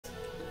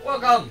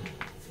Welcome!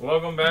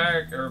 Welcome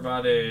back,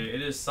 everybody. It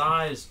is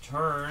Sai's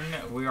turn.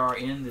 We are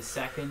in the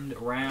second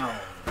round.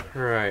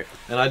 Right.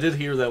 And I did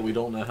hear that we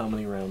don't know how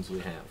many rounds we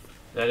have.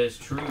 That is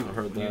true. I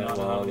heard You that know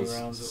while how I many was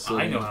rounds. sitting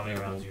I know at how many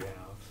home. rounds you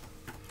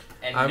have.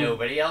 And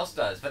nobody else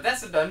does. But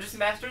that's the Dungeon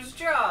Master's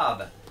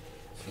job.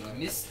 Be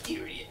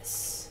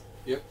mysterious.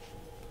 Yep.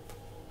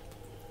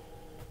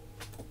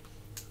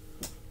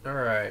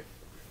 Alright.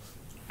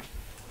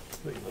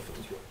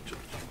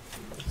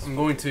 I'm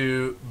going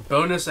to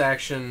bonus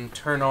action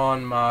turn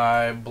on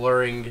my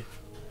blurring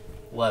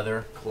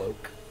leather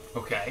Cloak.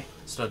 Okay,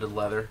 studded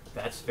leather,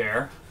 that's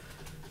fair.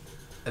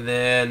 and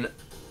then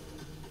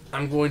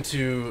I'm going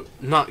to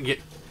not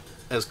get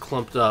as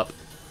clumped up.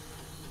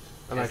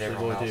 I'm As actually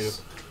everyone going to.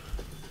 else.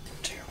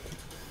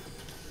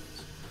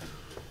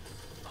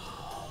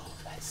 Oh,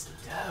 that's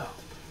dope.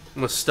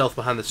 I'm gonna stealth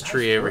behind this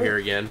tree over here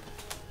again.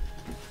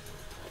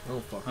 Oh,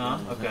 fuck. Huh?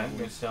 Okay,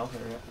 good stealth.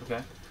 There we go.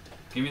 Okay.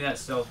 Give me that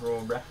stealth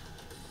roll, bruh.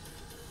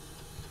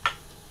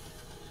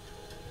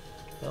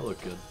 That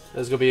looked good.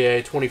 That's gonna be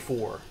a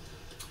 24.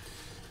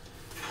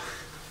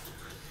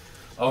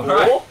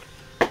 Alright.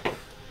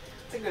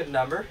 It's a good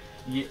number.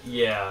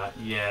 Yeah,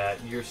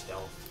 you're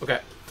stealth. Okay.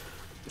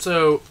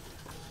 So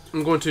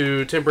I'm going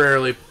to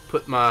temporarily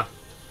put my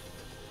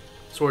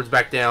swords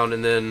back down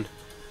and then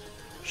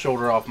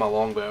shoulder off my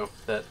longbow.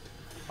 That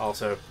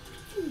also.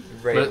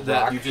 Ready to But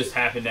that rock. You just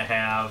happen to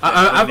have.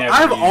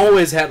 I've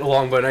always had a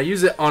longbow, and I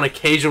use it on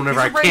occasion whenever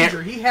I He's a ranger.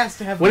 can't. He has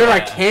to have. Whenever I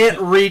Yeah. can't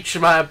reach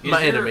my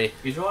enemy.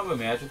 Is your longbow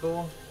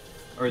magical?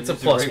 Or It's is a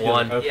it plus regular?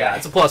 one. Okay. Yeah.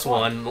 It's a plus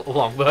one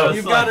longbow.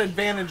 You've got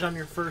advantage on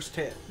your first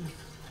hit.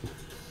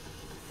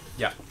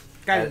 Yeah.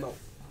 Guiding bolt.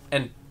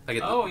 And I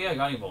get. Oh yeah,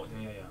 guiding bolt.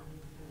 Yeah.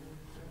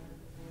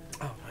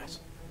 Oh, nice.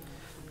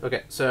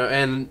 Okay,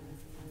 so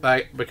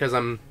because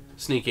I'm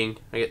sneaking,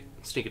 I get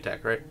sneak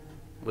attack, right?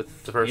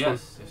 With the first one.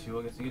 Yes, you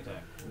will get sneak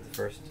attack. The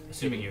first.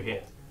 Assuming you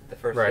hit. The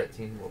first Right.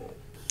 15 roll.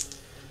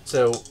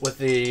 So with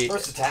the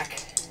First attack.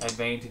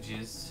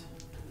 Advantages.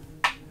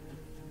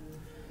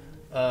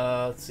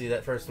 let's see,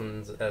 that first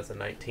one's as a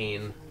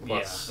 19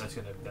 plus. Yeah, that's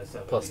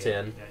definitely plus good.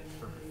 10. Yeah,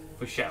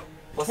 for shout.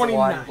 Plus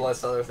 29. 1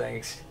 plus other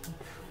things.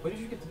 When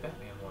did you get the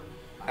Batman one?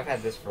 I've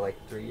had this for like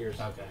 3 years.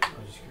 Okay, I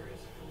was just curious.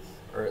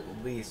 Or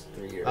at least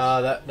 3 years.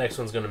 That next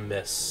one's gonna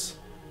miss.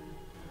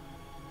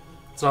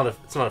 It's not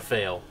a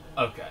fail,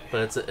 Okay.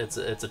 but it's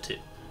a 2.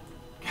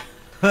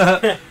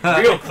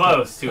 Real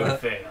close to a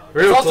fail.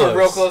 Real it's also close.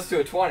 real close to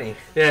a 20.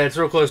 Yeah, it's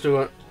real close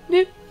to a.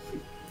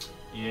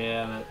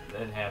 Yeah,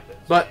 that happens.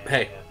 But, man,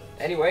 hey. that happens.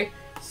 Anyway,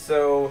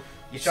 so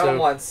you shot So- him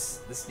once.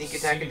 The sneak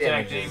attack Sneak and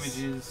attack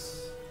damages.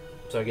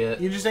 So I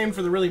get. You just aim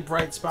for the really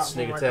bright spot.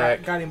 Sneak for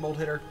attack. Guiding bolt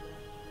hitter.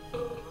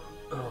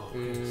 Oh,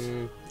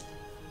 Mm,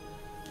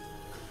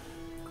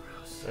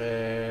 gross.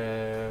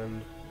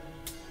 and.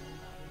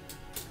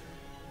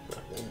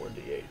 One more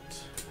d8.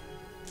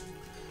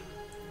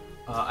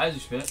 As you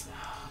spit,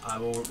 I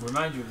will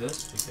remind you of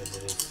this because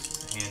it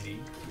is handy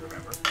to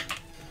remember.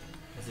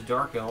 As a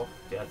dark elf,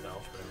 death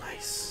elf, whatever,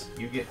 Nice.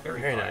 you get very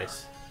Very fire.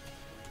 nice.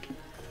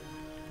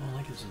 Well,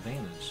 that gives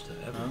advantage to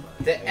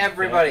everybody. To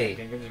everybody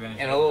Okay, gives advantage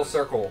in to a little everybody.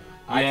 circle.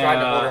 I tried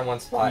to hold her in one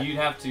spot. You'd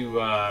have to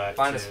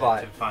Find a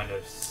spot. to find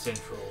a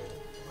central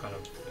kind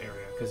of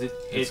area because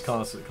It's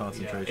constant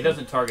concentration. Yeah, it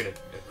doesn't target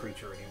a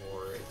creature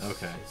anymore. It's,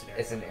 Okay. It's an area.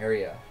 It's an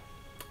area.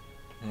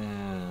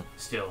 Yeah.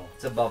 Still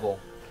It's a bubble.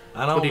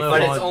 I don't know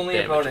But if it's I only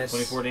a damages. bonus.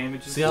 24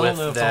 damages. See, I with don't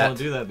know if I that want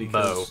to do that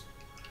because bow.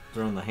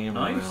 throwing the hammer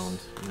Nice. around,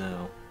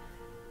 no.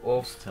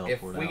 Well, Just if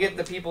teleport we out get of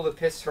the it. people that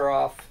pissed her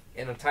off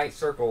in a tight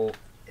circle,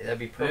 that'd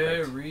be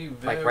perfect. Very,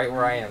 Like right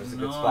where I am is a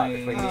good spot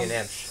between me and him.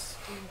 nice.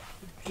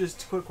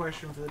 Just a quick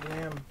question for the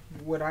DM.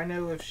 Would I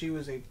know if she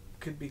was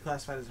could be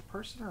classified as a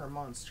person or a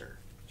monster?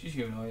 She's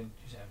humanoid.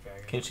 She's half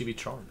dragon. Can she be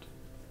charmed?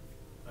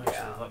 Actually,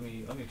 Yeah. let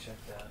me check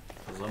that.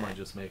 Because I might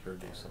just make her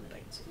do some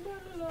things.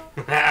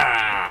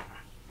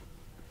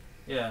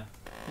 Yeah.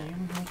 You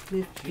make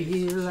me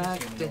feel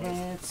like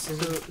dancing.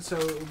 So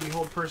it would be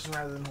hold person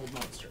rather than hold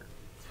monster.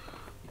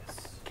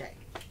 Yes. Okay.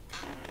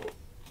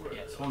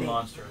 Yes. Hold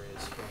monster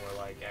is for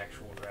like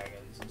actual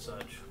dragons and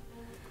such.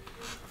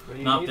 What do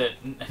you Not need?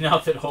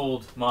 that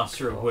hold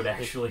monster would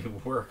actually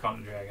work on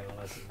a dragon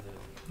unless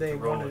They the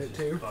roll wanted is it just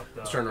to. fucked I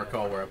was up. trying to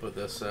recall where I put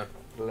this. So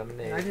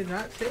Lemonade. I did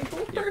not say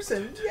hold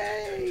person.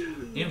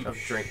 Yay! I've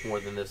drank more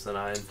than this than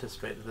I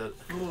anticipated that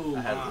Ooh,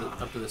 I had wow.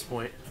 up to this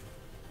point.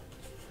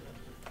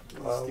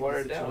 Water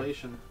it down.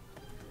 Situation.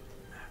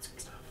 That's good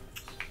stuff.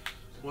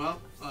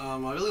 Well, I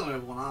really only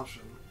have one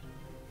option.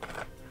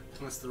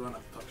 Unless the run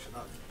up fuck shit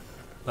up.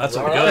 That's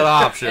a Run good up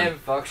option. And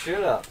fuck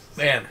shit up.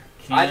 Man,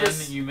 Can I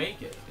just- you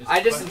make it? Is I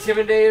the just question.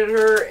 intimidated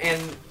her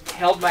and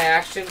held my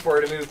action for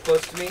her to move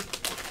close to me.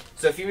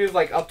 So if you move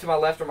like up to my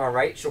left or my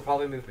right, she'll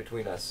probably move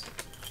between us.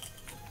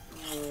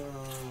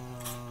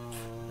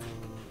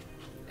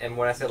 And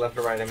when I say left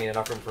or right, I mean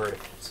enough room for her to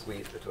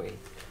squeeze between.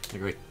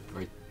 Like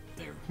right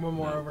there. One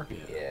more No, over. Yeah.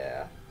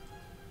 Yeah.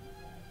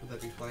 Would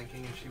that be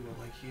flanking if she went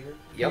like here?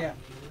 Yep. Yeah.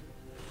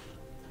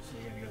 So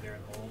you're gonna go there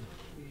and hold.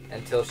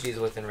 Until she's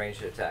within range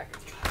to attack.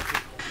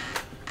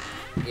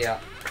 Yeah.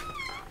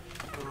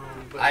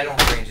 I don't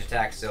have range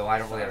attack, so I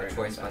don't really have a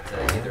choice but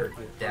to either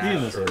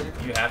dash or...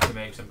 You have to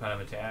make some kind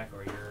of attack,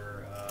 or your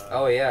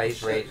Oh yeah,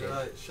 he's raging.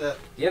 Shit.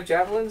 Do you have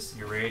javelins?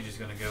 your rage is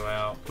gonna go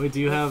out. Wait, do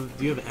you have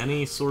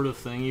any sort of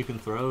thing you can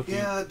throw? If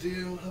Yeah, I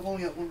do. I've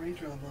only got one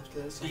range round left.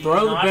 There, so. Do you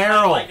Throw the not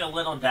barrel. Have, like a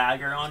little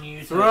dagger on you.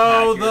 To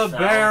Throw attack the yourself?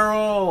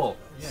 barrel!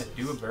 Yeah,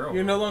 do a barrel.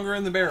 You're no longer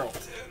in the barrel.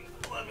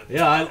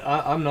 Yeah,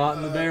 I'm not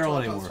in the barrel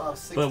 12 anymore. 12,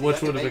 60. But which I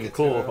can would have make been it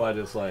cool to if her. I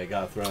just like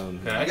got thrown.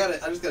 Okay. I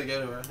just gotta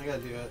go to her. I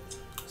gotta do it.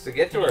 So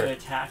get to You her.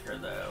 attack her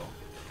though.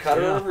 Cut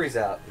her Yeah. ovaries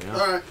out. Yeah.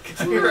 Alright.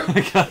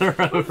 I got her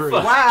over. it.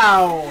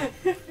 Wow!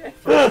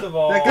 First of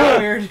all, That got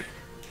weird.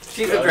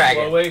 She's a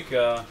dragon.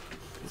 Cloaca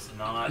is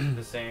not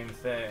the same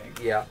thing.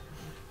 Yeah.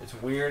 It's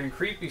weird and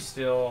creepy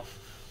still.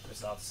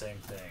 It's not the same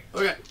thing.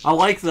 Okay. I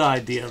like the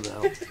idea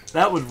though.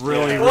 That would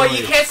really. Well, really...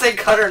 you can't say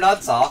cut her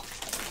nuts off.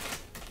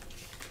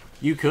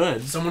 You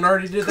could. Someone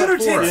already did Cut her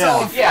that for tits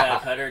us. off. Yeah.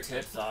 Cut her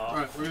tits off.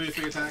 Alright, we're gonna do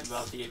 3 attacks.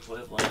 About the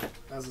equivalent.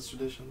 As is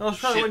tradition. Well, she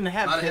probably Shit, wouldn't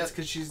have not a tits hit.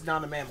 because she's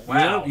not a mammal.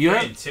 Wow, You 3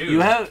 have. and 2.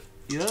 You have.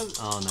 You have.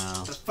 Oh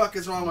no. The fuck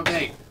is wrong with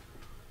me?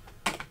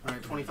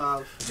 Alright,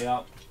 25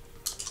 Yep.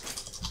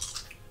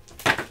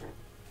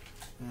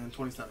 and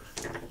 27.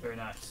 Very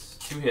nice.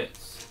 2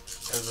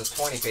 hits. There's a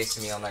 20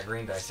 facing me on that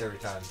green dice every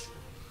time.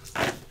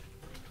 That's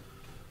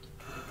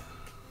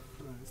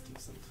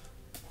decent.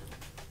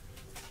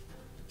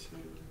 2,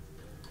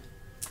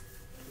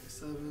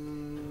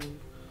 27,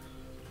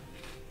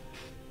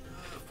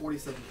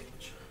 47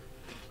 damage.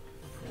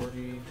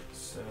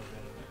 47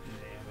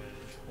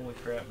 damage. Holy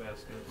crap,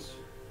 baskets.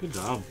 Good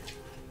job.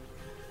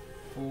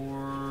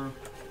 4.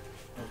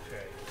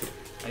 Okay.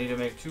 I need to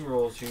make 2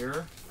 rolls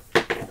here.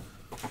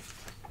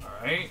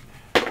 Alright.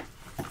 Cool.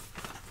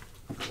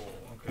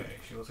 Okay.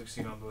 She will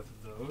succeed on both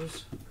of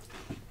those.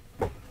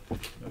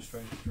 No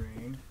strength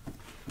drain.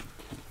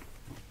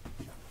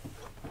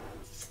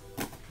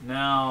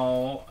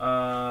 Now,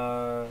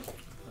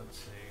 let's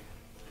see.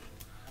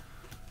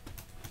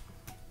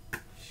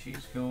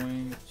 She's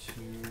going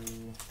to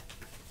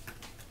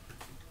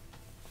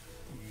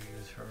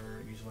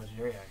use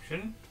legendary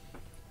action.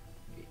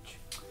 Each.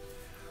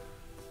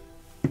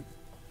 And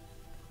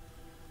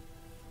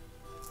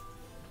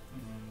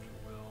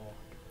will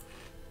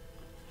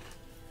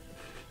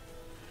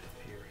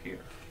appear here.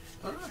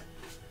 Alright.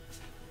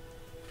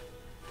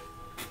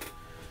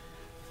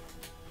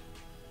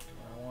 Do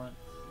I want?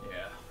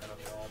 Yeah, that'll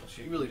be all that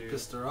she You really can do.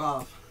 pissed her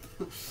off.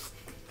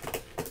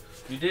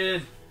 You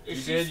did. Is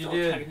You she did. still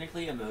You did.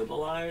 technically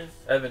immobilized?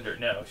 Evander,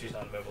 no, she's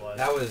not immobilized.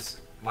 That was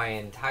my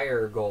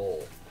entire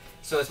goal.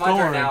 So it's my Don't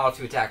turn worry. now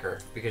to attack her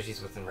because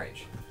she's within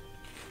range.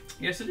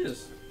 Yes, it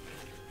is.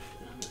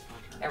 No, it's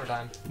my turn. Every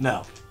time.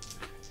 No.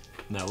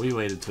 No, we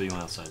waited till you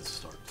went outside to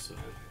start. So.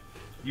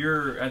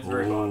 You're at the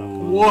very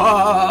bottom. Whoa!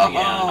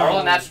 I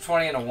rolled a natural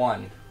 20 and a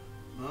 1.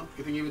 Well,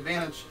 good thing you have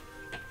advantage.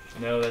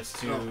 No, that's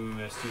two. Oh.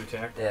 That's 2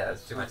 attack. Yeah,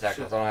 that's too much attack.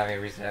 shit. I don't have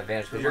any reason to have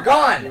advantage because you're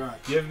gone! You're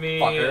right. Give me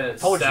Fucker.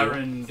 Told you.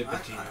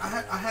 serendipity.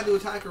 I had to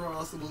attack her or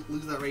else we'll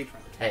lose that rage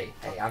round. Hey,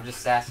 I'm just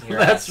sassing your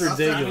That's ass.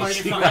 ridiculous.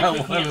 It's You fine, got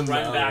You can't 11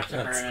 run now. back to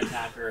her That's- and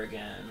attack her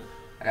again.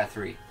 I got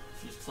 3.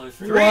 She's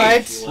closer What? to me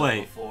than she was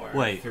Wait, before.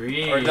 wait.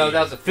 3. Or no,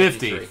 that was a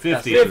 50. 53.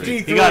 That's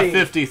 53. He got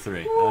 53.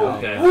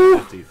 Okay. Oh,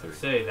 53.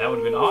 Say that would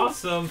have been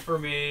awesome for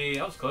me.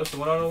 That was close to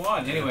 1 out of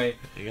 1. Anyway,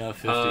 He got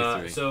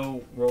 53.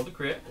 so roll the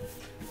crit.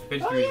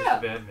 53 Oh, is yeah.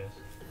 just a bad miss.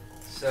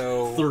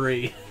 So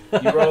 3.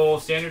 You roll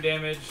standard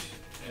damage,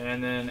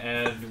 and then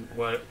add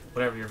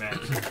whatever your max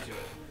is to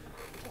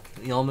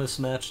it. You almost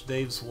matched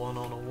Dave's 1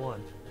 on a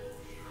 1.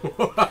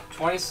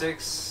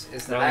 26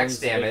 is the That max was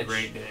damage. a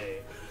great day.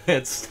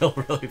 It's still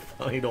really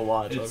funny to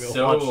watch. It's I'll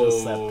so, go watch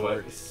this that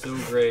part. it's so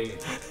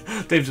great.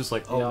 Dave's just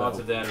like, The oh odds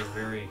no. of that are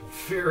very,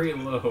 very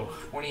low.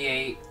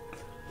 28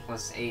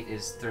 plus 8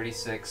 is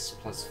 36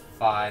 plus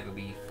 5 would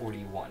be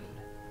 41.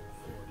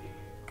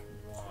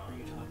 Are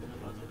you talking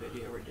about the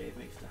video where Dave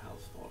makes the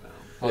house fall down?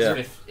 Plus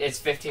Yeah. it's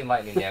 15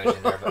 lightning damage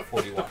in there, but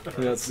 41.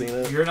 You not seen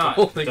it? You're not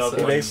I don't think so.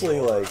 doubling He basically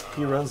your,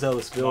 he runs out of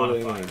this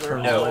building and he modifier.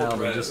 turns No.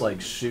 around and just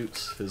like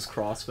shoots his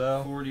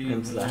crossbow 41.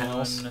 into the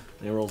house and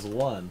he rolls a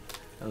 1.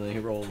 And then he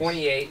rolls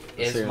 28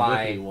 a is serendipity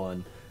my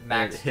 1.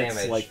 max and it hits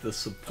damage. like the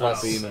support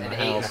plus beam in the an 8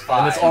 and a house, 5.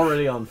 and it's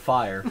already on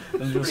fire,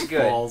 and it just Pretty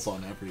good. falls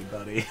on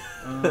everybody.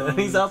 And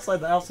he's outside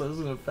the house, so it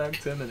doesn't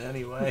affect him in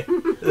any way.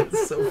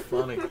 It's so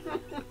funny.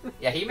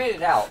 Yeah, he made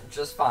it out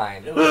just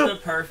fine. It was the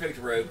perfect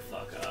rogue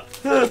fuck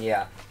up.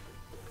 Yeah.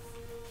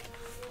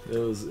 It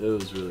was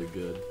really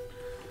good.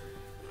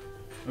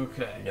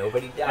 Okay.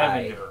 Nobody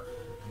died, Evander.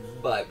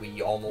 but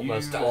we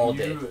almost all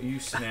did. You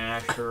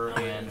smashed her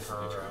in Switch her,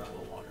 her to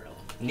a water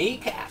element.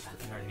 Kneecap.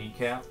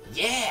 kneecap.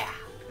 Yeah.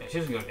 Yeah, she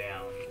doesn't go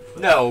down.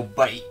 but- No,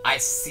 but I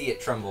see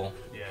it tremble.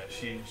 Yeah,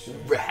 she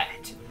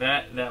Right.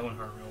 that one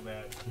hurt real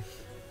bad.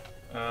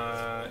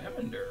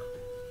 Evander.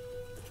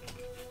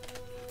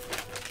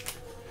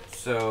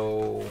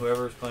 So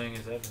Whoever's playing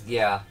is Evander.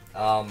 yeah,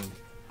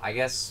 I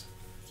guess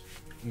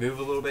move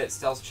a little bit,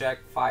 stealth check,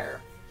 fire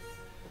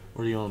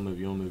Where do you want to move?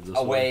 You want to move this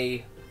way?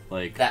 away,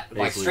 Like that like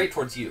basically- straight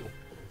towards you.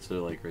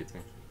 So like right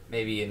there.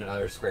 Maybe in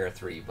another square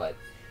 3, but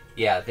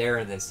Yeah, there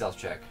and then stealth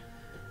check.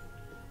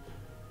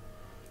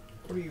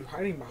 What are you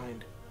hiding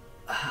behind?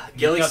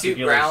 Ghillie got the suit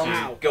ghillie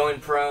ground, suit. going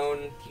prone.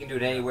 You can do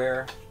it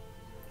anywhere.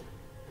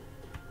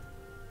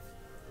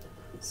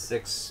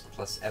 6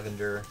 plus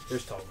Evander.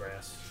 There's tall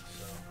grass.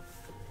 So.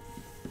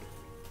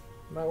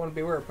 Might want to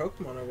beware of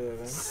Pokemon over there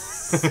then.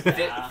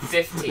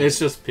 15. It's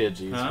just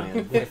Pidgeys, Huh?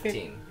 man.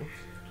 15.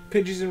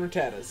 Pidgeys and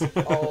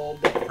Rattatas all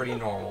day. Pretty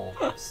normal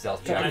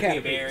stealth Yeah, check. I'd okay.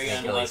 be very Yeah,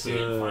 unlucky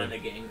Ghillie to find a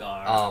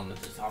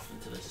Gengar. Just off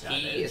into the shadows.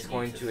 He is and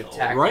going use to his soul.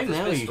 attack. Right with his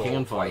now, you pistol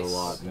can find a twice.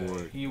 lot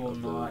more. He will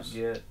of not those.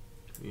 get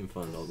You can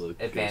find all the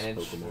Advantage.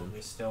 ghost Pokemon.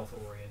 the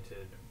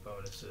stealth-oriented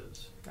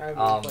bonuses. I haven't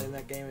been playing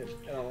that game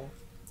at all.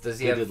 Does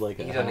he They have? did like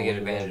He a doesn't get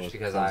Halloween one advantage with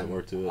because tons of I'm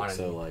more to on it. a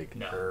So like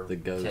No. curve the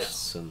tip.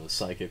 ghosts and the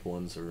psychic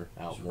ones are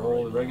out Just more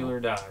roll right the regular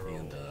now. die rolls.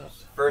 And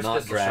First not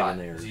pistol shot.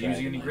 Dragonair. Is he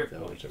using any Dragonite, grip though,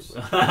 points?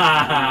 whichever.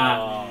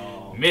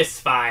 Oh.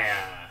 Misfire.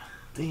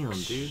 Damn,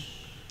 dude.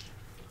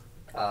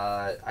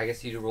 I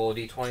guess you roll a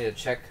d20 to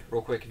check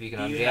real quick if you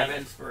can Do you unjam have it.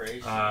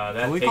 inspiration? That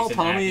Can we takes call an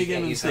Tommy action.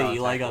 again and use say contact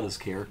Eli got roll. his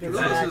character? There's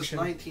There's an just action.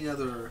 19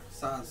 other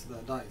sides to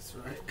that dice,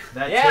 right?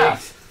 That Yeah.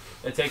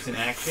 takes an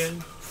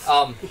action.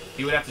 Um,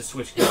 He would have to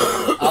switch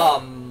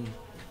guns.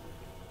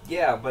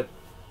 yeah, but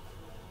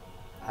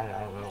I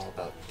don't know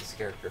about this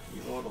character.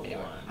 You rolled a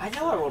Anyway, 1. I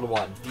know I rolled a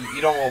 1.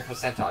 You don't roll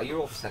percentile. You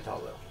roll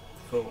percentile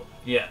though.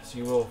 Yes,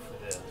 you roll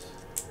for this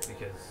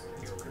because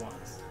you're 1.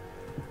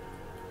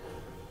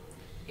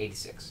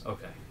 86.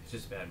 Okay, it's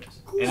just a bad miss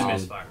and a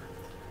misfire.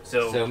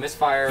 So So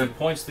misfire. he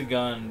points the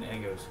gun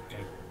and goes,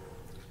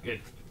 it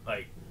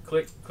like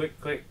click, click,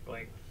 click,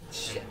 like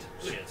Shit.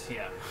 shit.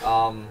 Yeah.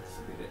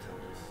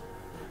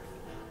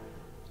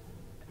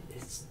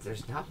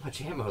 There's not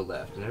much ammo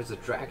left, and there's a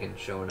dragon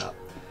showing up.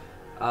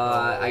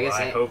 I guess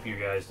I hope you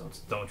guys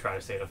don't try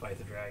to stay to fight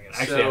the dragon.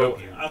 Actually, I So-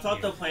 hope you. I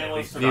thought the plan at was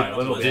least to do a run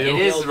little away. bit. It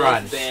is Kill this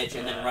run. bitch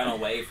and then run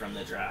away from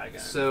the dragon.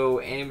 So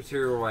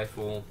anti-material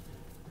rifle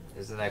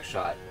is the next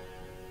shot.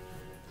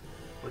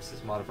 What's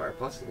his modifier?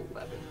 Plus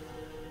 11.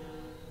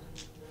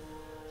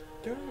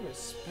 Don't I have a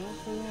spell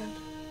for that?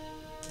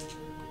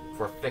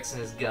 For fixing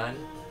his gun.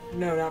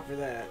 No, not for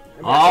that. I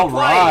mean, All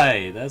play.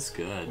 right, that's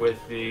good. With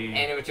the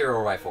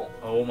Anti-material rifle.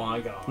 oh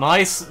my god.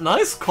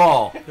 Nice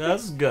call.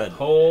 That's good.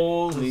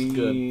 Holy That's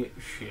good.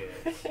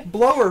 shit.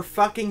 blow her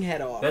fucking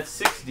head off. That's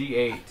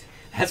 6d8.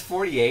 That's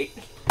 48.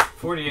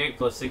 48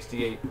 plus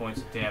 68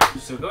 points of damage.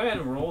 So go ahead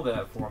and roll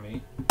that for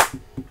me.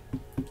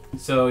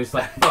 So he's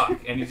like, fuck,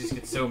 and he just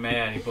gets so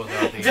mad he pulls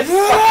out the...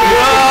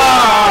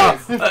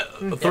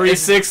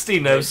 360,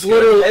 no It's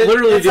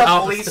literally It's the a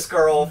opposite. police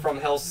girl from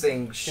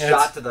Helsing Yeah,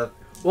 shot to the...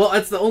 Well,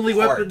 it's the only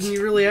Heart. weapon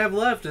you really have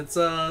left. It's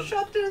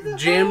Shot to the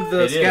jammed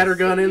the It is.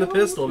 scattergun in the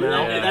pistol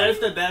now. Yeah. That is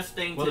the best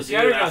thing Well, to the do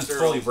scattergun's after,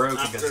 fully broken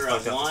because after it's a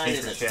fucked up 1 the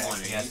and a check.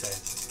 20.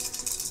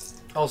 Yes,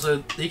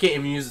 Also, he can't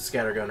even use the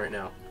scattergun right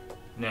now.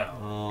 no.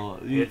 Oh,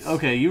 It's-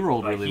 okay, you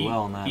rolled Like, really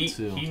well on that he,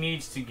 too. He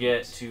needs to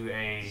get to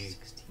a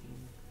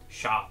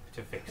shop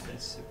to fix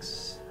this.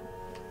 6,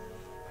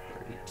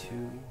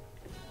 32.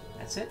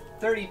 That's it?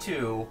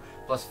 32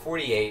 plus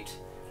 48.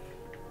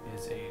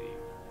 Is 80.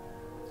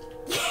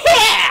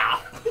 Yeah!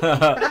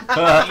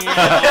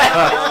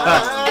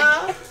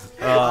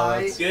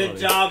 That's Good funny.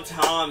 job,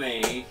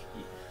 Tommy.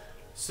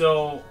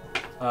 So,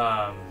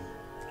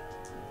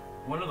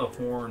 one of the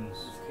horns,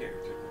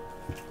 Character.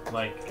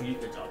 like,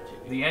 Good job,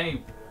 too. the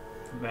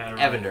antimatter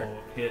Evander. rifle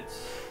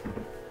hits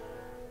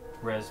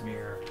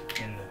Resmir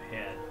in the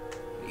head.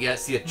 You gotta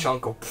see a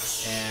chunk of...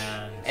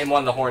 And one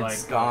of the horns like,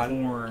 is gone.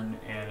 A horn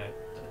and a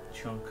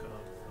chunk of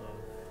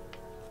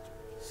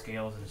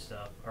scales and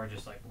stuff are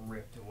just like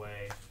ripped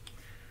away,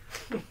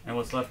 and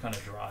what's left kind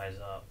of dries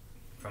up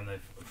from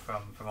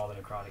all the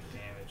necrotic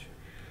damage.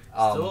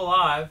 Still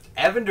alive,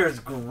 Evander's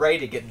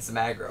great at getting some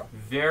aggro.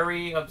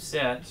 very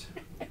upset.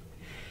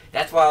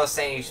 That's why I was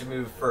saying you should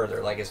move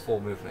further, like his full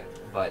movement.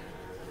 But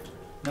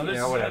Now this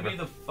Yeah, is whatever. gonna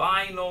be the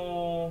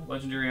final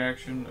legendary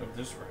action of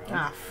this round.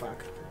 Ah,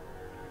 fuck.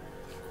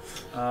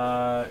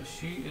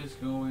 She is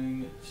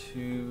going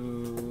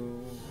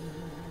to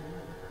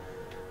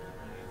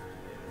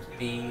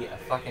be a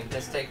fucking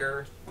piss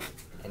taker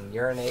and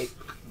urinate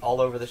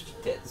all over the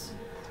tits.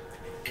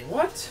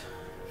 what?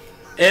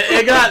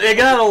 It got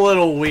a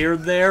little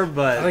weird there,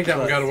 but I think that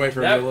one got away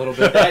from That- me a little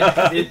bit.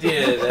 It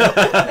did.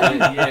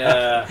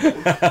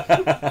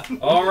 Yeah.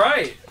 All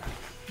right.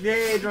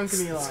 Yay,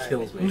 drunken Eli.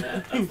 Kills me.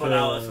 That's what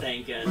I was Am I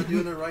thinking.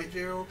 doing it right,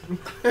 Gerald?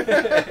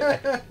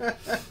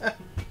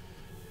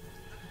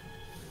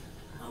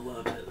 I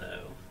love it, though.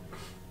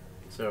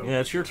 So yeah,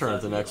 it's your turn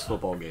at the next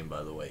football game,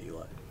 by the way,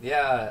 Eli.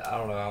 Yeah, I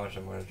don't know how much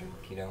I'm gonna drink,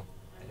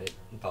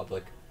 in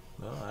public.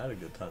 No, I had a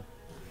good time.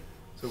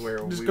 So where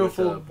Just we go went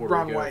to full Puerto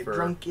Ron Rico White, for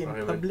drunk in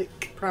our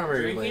public.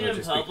 primary Drinking language in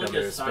is speaking public under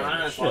is fine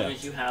Spanish. as long Yeah.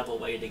 as you have a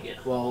way to get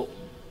home, Well,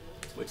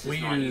 which is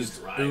we not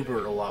used right.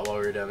 Uber a lot while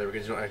we were down there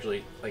because you don't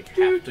actually like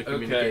have to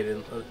communicate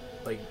in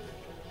like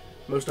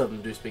most of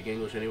them do speak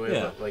English anyway,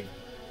 Yeah. but like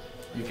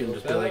you can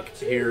just be like,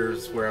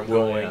 here's where I'm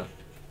going. Yeah.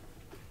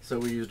 So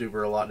we used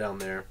Uber a lot down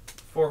there,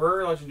 For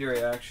her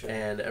legendary action,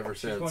 and ever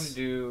she's going to since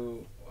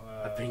do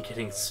I've been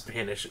getting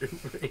Spanish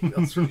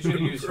emails from You should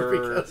use her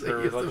because I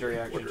use them legendary in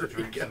action to Puerto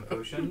drink some Rico.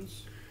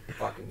 potions.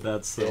 Fucking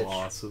That's so bitch.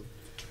 awesome.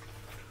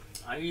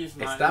 I use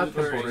my Está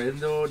Uber.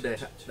 corriendo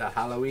de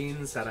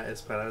Halloween para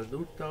esperar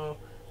adulto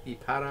y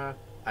para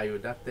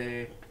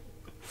ayudarte.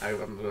 I'm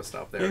gonna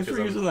stop there. Thanks 'cause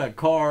for I'm- using that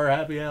car.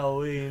 Happy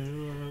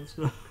Halloween. it's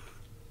You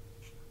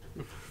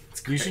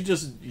great. should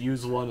just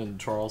use one in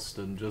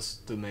Charleston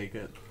just to make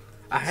it.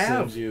 I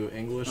have. Send you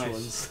English Nice.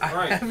 ones. I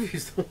Right. have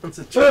used the ones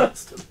in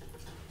Charleston.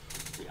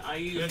 I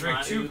You use drink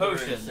my 2 Uber in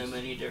potions. so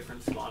many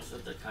different spots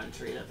of the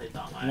country that they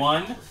thought my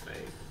One. account was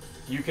fake.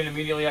 You can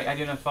immediately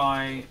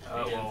identify, And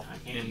well, I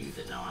can't in use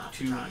it now. I have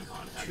two- to try and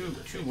contact two- them to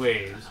two fix it.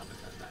 ways. I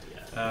haven't done that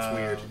yet. That's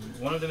weird.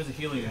 One of them is a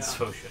healing Yeah.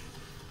 potion,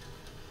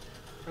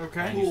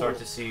 Okay. and you start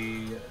to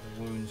see the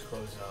wounds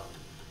close up.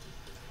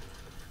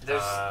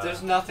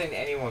 There's nothing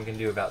anyone can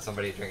do about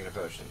somebody drinking a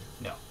potion.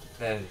 No.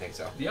 I didn't think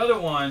so. The other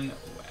one,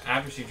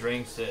 after she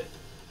drinks it,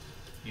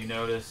 you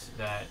notice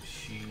that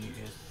she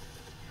is,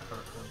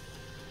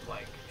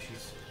 like,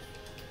 she's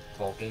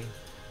Bulking.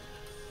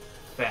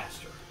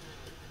 faster.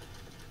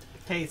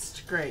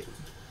 Haste, great.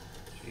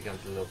 She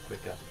becomes a little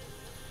quicker.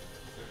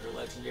 So her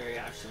legendary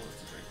action was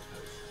to drink a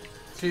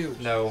potion.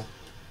 2. No.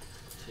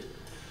 2.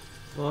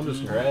 Well, I'm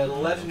just The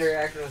legendary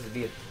action was to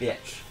be a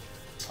bitch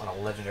on a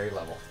legendary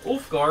level.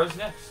 Ulfgar is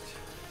next.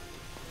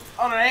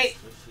 On an 8. So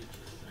she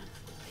just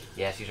drinks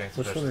Yeah, she drank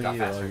some Which potions, one are got you,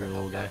 faster. your got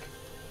little guy? back.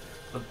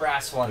 The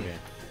brass one. Okay.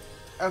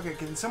 Okay,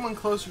 can someone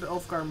closer to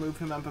Ulfgar move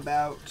him up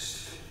about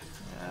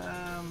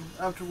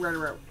up to right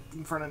around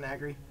in front of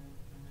Nagri?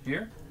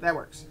 Here. That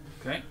works.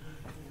 Okay.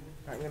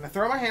 Alright, I'm gonna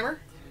throw my hammer.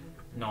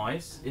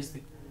 Nice. Is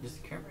the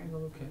camera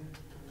angle okay?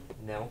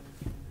 No.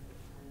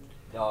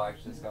 No,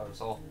 actually, it's got us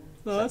all.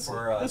 No, that's Except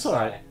for, that's Sai,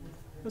 alright.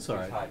 That's who's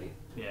alright. hiding.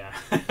 Yeah.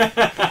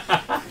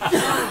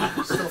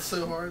 Still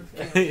so hard.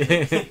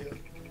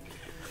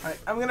 Alright,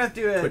 I'm gonna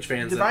do a Twitch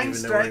fans don't divine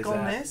even know where strike he's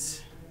on at.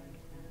 this.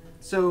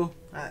 So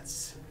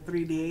that's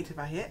 3d8 if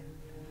I hit.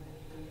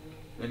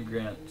 Then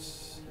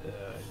grants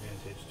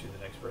advantage to the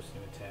next person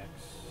who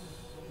attacks.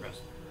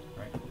 Rest.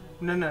 Right.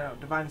 No,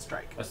 divine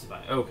strike. That's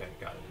fine. Okay,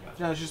 got it. Got it.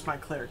 No, it's just my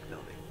cleric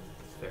ability.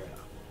 Fair enough.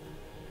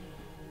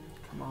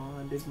 Come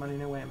on, big money,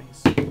 no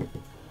whammies.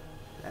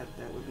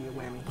 That would be a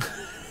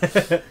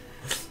whammy.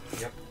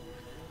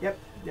 Yep,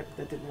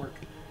 that didn't work.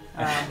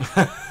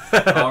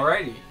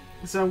 Alrighty.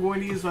 So I'm going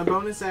to use my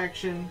bonus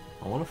action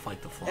I want to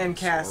fight the flying and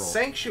cast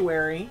squirrel.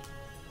 Sanctuary,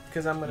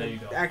 because I'm No, going you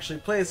to don't. actually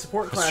play a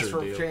support I class sure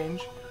for a do.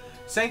 change.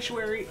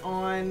 Sanctuary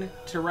on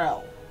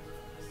Terrell.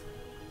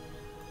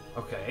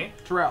 Okay.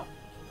 Terrell,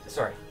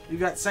 Sorry. you've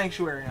got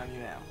Sanctuary on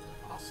you now.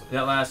 Awesome.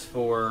 That lasts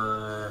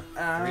for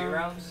 3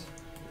 rounds?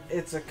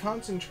 It's a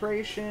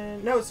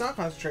concentration. No, it's not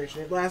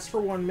concentration. It lasts for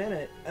 1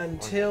 minute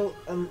until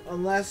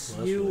unless Well,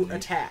 that's you really neat.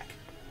 attack.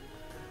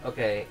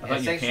 Okay, I and thought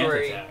you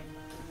Sanctuary. can't attack.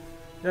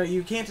 No,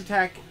 you can't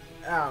attack.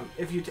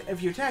 If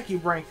you attack, you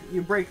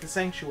break the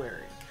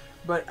Sanctuary.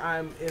 But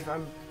if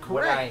I'm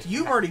What correct, I-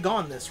 you've already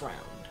gone this round.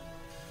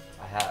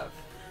 I have.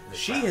 this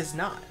She round. has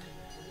not.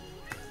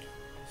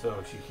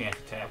 So she can't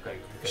attack. Okay.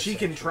 because She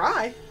can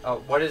Sanctuary- try. Oh,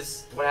 what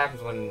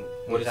happens when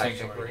What you does attack Sanctuary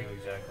Sanctuary? do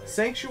exactly?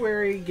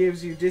 Sanctuary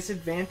gives you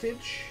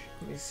disadvantage.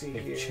 Let me see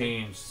They've here.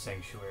 changed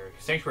Sanctuary.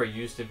 Sanctuary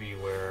used to be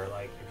where,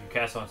 like, if you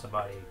cast on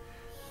somebody,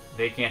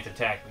 they can't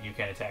attack, but you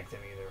can't attack them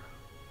either.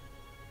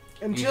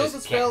 Until just the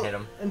can't spell hit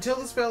 'em. until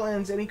the spell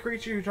ends, any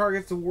creature who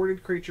targets a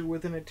warded creature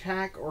with an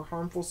attack or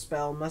harmful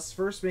spell must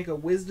first make a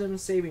Wisdom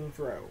saving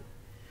throw.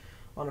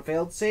 On a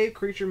failed save,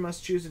 creature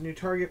must choose a new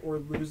target or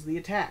lose the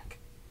attack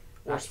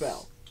or Nice.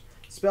 spell.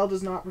 Spell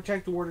does not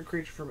protect the warded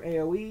creature from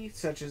AoE,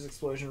 such as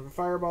explosion of a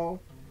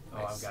fireball.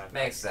 Oh, I've got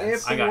Makes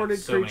sense. If I the got warded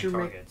so many creature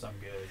targets. I'm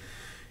good.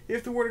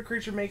 If the warded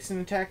creature makes an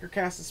attack or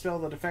casts a spell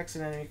that affects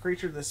an enemy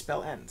creature, the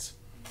spell ends.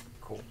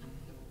 Cool.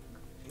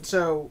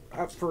 So,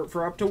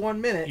 for up to 1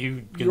 minute,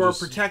 You can you are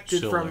just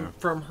protected chill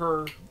from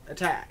her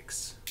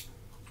attacks,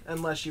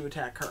 unless you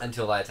attack her.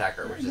 Until I attack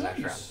her, which is Very next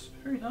round. nice.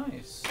 Very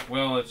nice.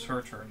 Well, it's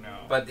her turn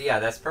now. But yeah,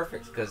 that's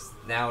perfect because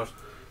now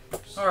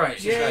Alright,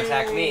 she's gonna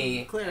attack Yay,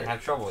 me cleric. and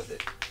have trouble with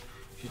it.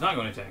 she's not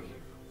going to attack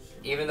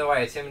you. Even though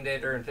I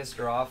intimidated her and pissed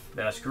her off,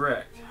 That's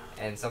correct.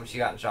 and she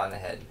got shot in the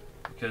head.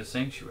 Because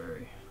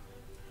Sanctuary.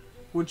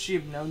 Would she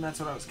have known that's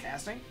what I was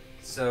casting?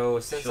 So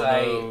since She'll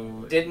I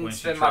know didn't when she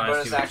spend my tries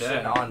bonus to action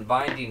attack. on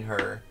binding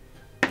her,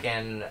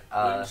 can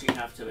Wouldn't you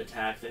have to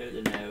attack though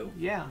to know?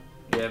 Yeah.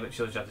 Yeah, but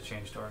she'll just have to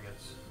change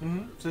targets.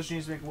 Mm-hmm. So she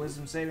needs to make a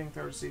Wisdom saving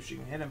throw to see if she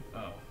can hit him.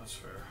 Oh, that's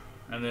fair.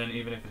 And then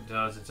even if it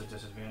does, it's a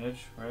disadvantage,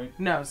 right?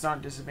 No, it's not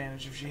a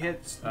disadvantage. If she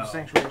hits, the Oh.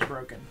 Sanctuary is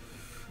broken.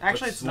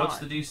 Actually, What's, it's not. What's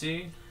the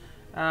DC?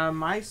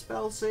 My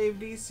spell save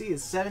DC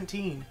is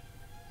 17.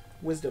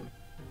 Wisdom.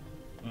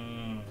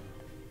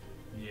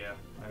 Yeah.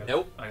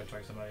 Nope. I gotta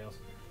try somebody else.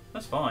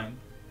 That's fine.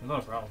 There's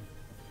not a problem.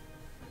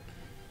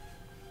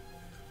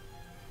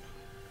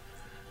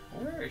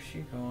 Where is she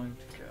going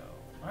to go?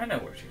 I know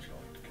where she's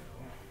going to go.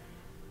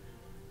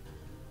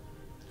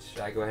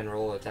 should I go ahead and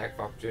roll attack of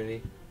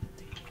opportunity?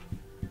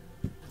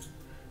 You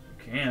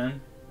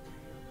can.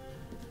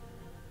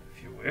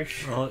 If you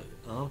wish. Oh,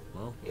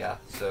 well. Yeah,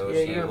 so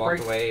Yeah, she you're gonna walked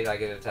break- away and I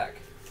get an attack.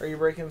 Are you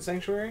breaking the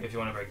sanctuary? If you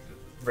want to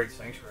break the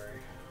sanctuary.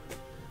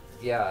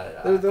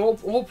 Yeah, The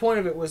whole point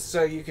of it was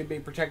so you could be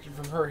protected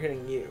from her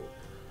hitting you.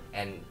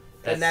 and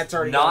that's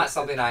already not gone.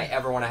 something I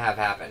ever want to have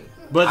happen.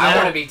 But I now-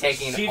 want to be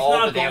taking She's all the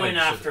not damage going to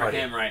the after party.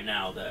 him right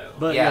now, though.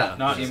 But Yeah,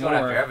 Not she's anymore.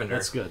 going after Evander.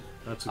 That's good.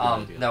 That's a good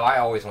idea. No, I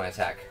always want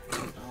to attack.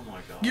 Oh my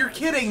god. You're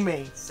kidding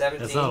me.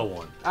 17. That's not a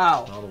 1.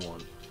 Oh. Not a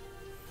 1.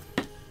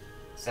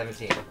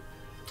 17.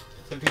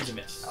 17's a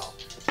miss. Oh.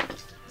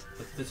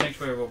 The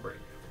sanctuary will break.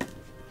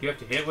 You have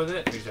to hit with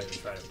it, or you just have to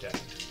try to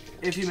attack.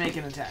 If you make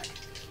an attack.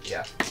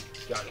 Yeah.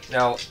 Got it.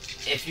 Now,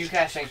 if you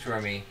cast Sanctuary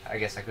on me, I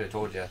guess I could have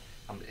told you,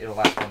 it'll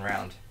last 1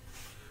 round.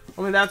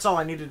 I mean, that's all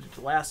I needed it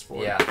to last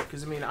for. Yeah.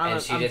 Because, I mean, I'm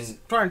she didn't-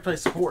 trying to play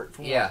support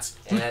for Yeah, once.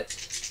 and that...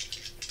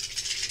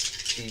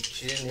 She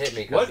didn't hit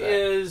me. What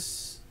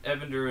is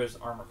Evandura's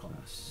armor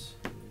class?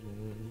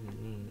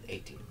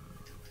 18.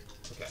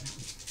 Okay.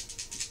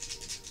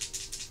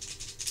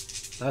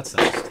 That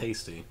sounds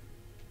tasty.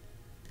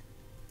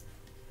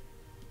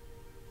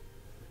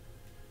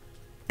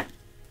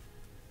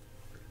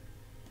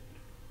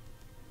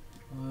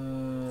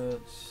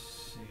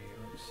 Let's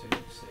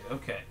see.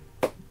 Okay.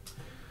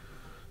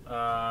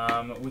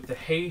 With the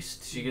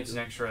haste, she gets an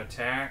extra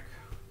attack,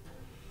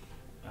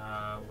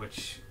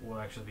 which will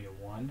actually be a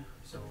 1.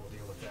 So we'll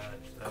deal with that.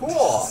 Cool.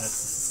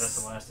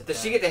 That's the last attack.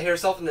 Does she get to hit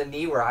herself in the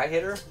knee where I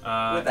hit her? With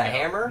a no,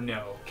 hammer?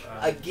 No.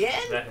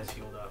 Again? That has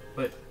healed up.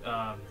 But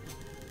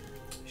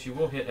she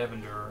will hit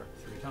Evander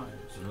 3 times.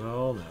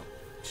 Oh, no.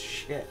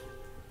 Shit.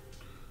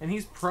 And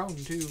he's prone,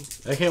 too.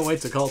 I can't wait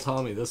to call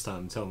Tommy this time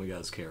and tell him we got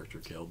his character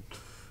killed.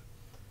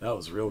 That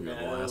was real good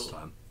No. last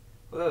time.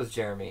 Well, that was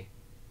Jeremy.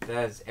 That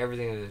has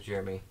everything to do with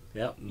Jeremy.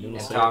 Yep. And Yeah.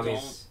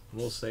 Tommy's...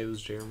 We'll say it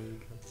was Jeremy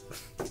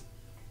again.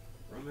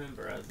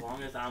 Remember, as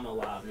long as I'm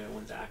alive, no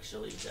one's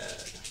actually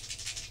dead.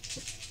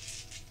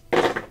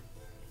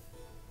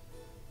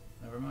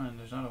 Never mind,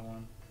 there's not a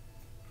 1.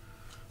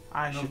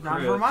 I No should not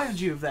have crits. reminded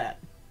you of that.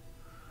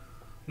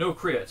 No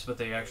crits, but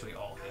they actually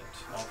all hit.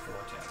 All 4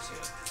 attacks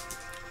hit.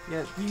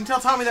 Yeah, you can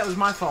tell Tommy that was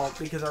my fault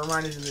because I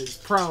reminded him that he's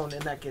prone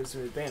and that gives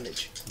him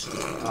advantage.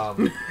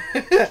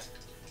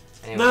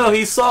 Anyway. No,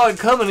 he saw it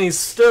coming. He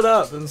stood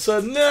up and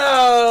said,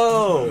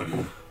 "No!"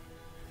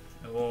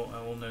 I will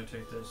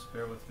notate this.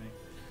 Bear with me.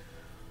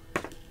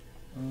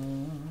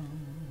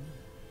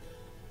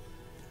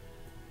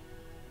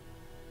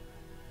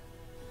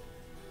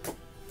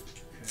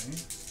 Okay.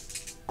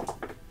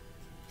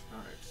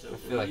 Alright, so I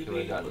feel will like you it be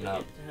would've able to gotten get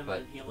up, to him but-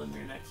 and heal him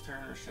your next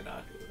turn, or should I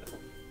do it?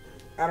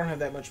 I don't have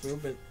that much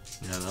movement.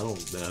 Yeah, I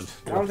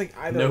don't think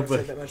either of us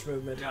have that much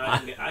movement. No,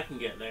 I can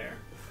get there.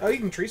 Oh, you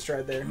can tree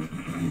stride there.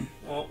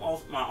 Well,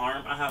 also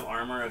I have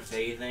armor of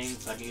phasing,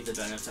 so I can use the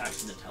bonus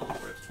action to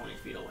teleport 20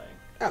 feet away.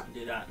 Oh. I can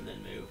do that and then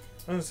move. I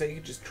was gonna say you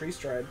could just tree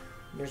stride.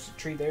 There's a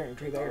tree there and a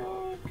tree there.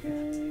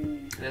 Okay.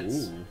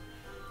 That's Ooh.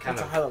 kind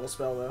That's a of... high level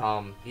spell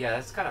though. yeah,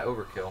 that's kind of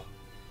overkill.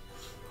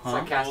 Huh?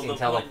 Like casting well, the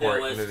teleport point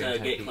and though was moving to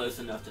 10 get feet. close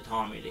enough to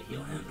Tommy to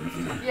heal him. This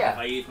time. Yeah. If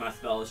I use my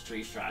spell as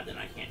tree stride, then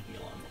I can't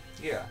heal him.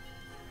 Yeah.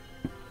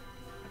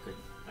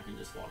 I can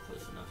just walk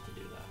close enough to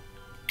do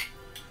that.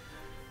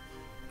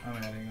 I'm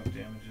adding up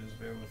damages.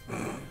 Bear with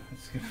me.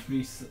 It's gonna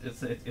be.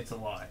 It's a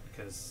lot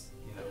because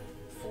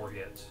 4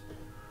 hits.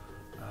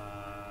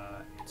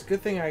 It's a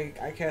good thing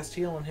I cast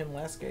heal on him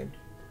last game.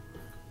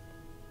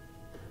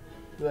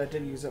 Though I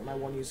did use up my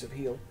 1 use of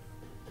heal.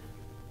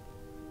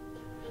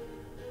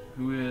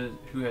 Who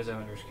has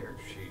Evander's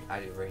character sheet? I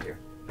do right here.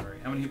 All right.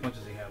 How many hit points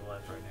does he have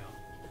left right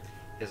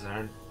now? Is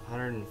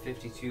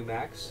 152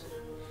 max.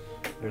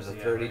 There's a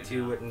Yeah, 32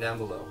 right now. written down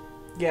below.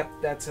 Yep,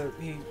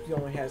 he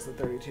only has the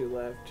 32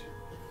 left.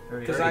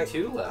 'Cause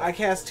 32 left. I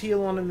cast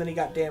heal on him, then he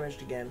got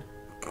damaged again.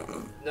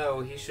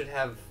 No, he should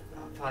have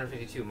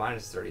 152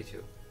 minus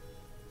 32.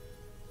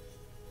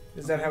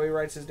 Is that how he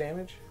writes his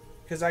damage?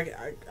 Because I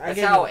That's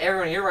gave how him,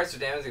 everyone here writes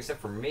their damage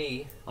except for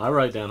me. I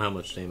write down how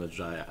much damage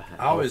I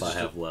always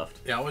have left.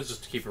 Yeah, I always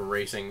just keep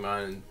erasing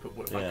mine and put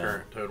what my Yeah.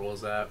 current total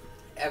is at.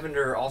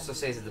 Evander also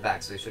stays at the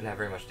back, so he shouldn't have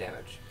very much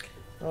damage.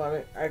 well, I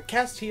mean, I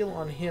cast heal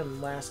on him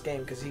last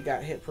game because he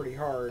got hit pretty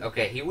hard.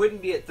 Okay, he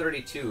wouldn't be at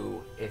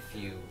 32 if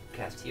you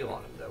cast heal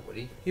on him, though, would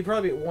he? He'd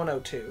probably be at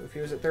 102 if he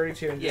was at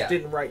 32 and just Yeah.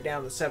 didn't write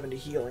down the 70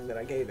 healing that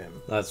I gave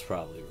him. That's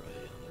probably right.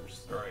 Yeah,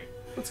 there's... All right.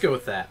 Let's go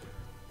with that.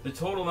 The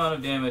total amount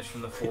of damage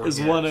from the 4 Is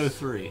hits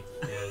 103.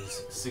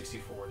 is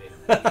 64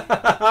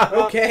 damage.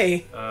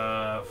 Okay.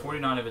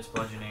 49 of it's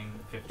bludgeoning.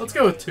 15 Let's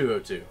go with of it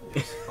 202.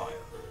 is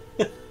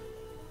fire.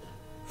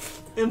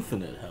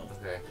 Infinite health.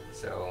 Okay,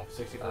 so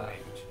 64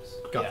 damages.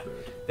 Got Yeah.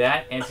 food.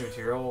 That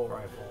anti-material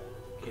rifle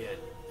hit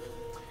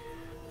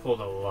pulled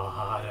a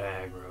lot of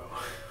aggro.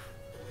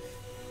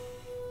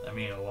 I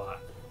mean, a lot.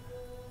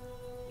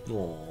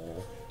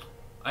 Aww.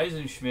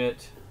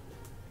 Eisenschmidt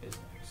is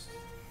next.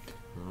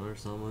 Well,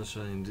 there's not much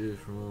I can do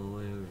from all the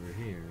way over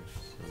here.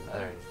 So.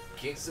 Alright,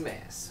 kick some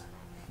ass.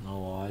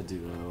 Oh, I do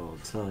that all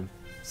the time.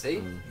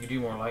 See? You do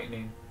more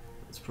lightning.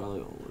 That's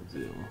probably all I do.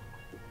 You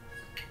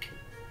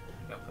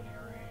got plenty of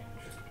range.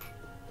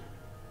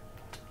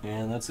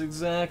 And that's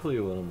exactly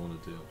what I'm gonna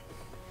do.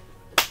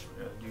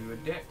 Do a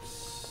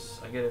dex.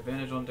 I get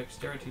advantage on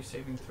dexterity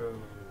saving throw.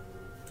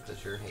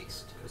 Because you're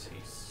haste. Because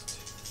haste.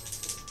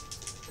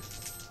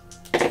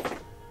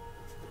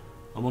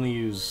 I'm gonna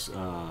use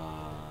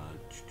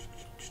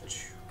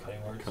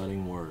Cutting words.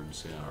 cutting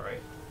words. Yeah. All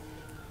right.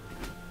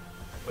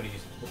 What do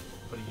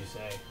you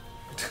say?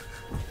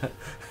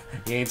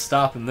 You ain't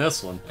stopping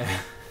this one.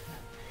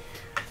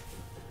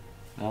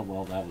 Oh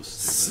well, that was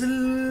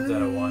stupid. Is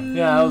that a 1?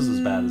 Yeah, that was as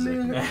bad as it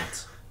can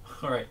get.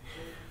 All right.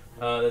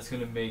 That's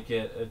gonna make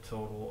it a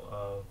total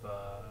of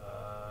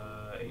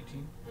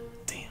 18.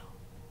 Damn.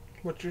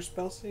 What's your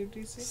spell save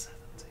DC?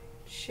 17.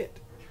 Shit.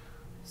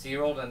 So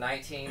you rolled a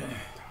 19.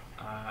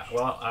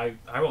 Well, I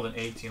rolled an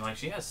 18. Like,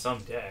 she has some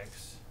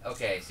dex.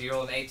 Okay, so you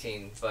rolled an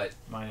 18, but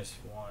 -1.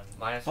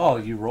 minus Oh,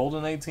 1. you rolled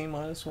an 18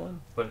 minus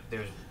 1? But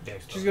there's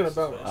dex. She's got a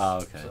bonus. bonus. Oh,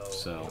 okay,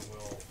 so-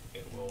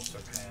 it will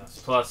surpass.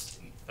 Plus,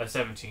 a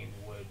 17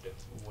 would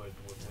win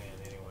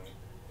anyway.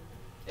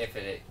 If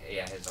it,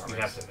 yeah, his armor.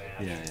 You have to match.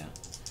 Yeah.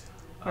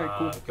 Alright,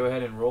 cool. Go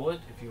ahead and roll it.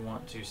 If you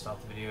want to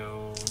stop the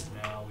video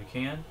now, we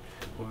can.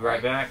 We'll be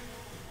right back.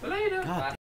 Later. God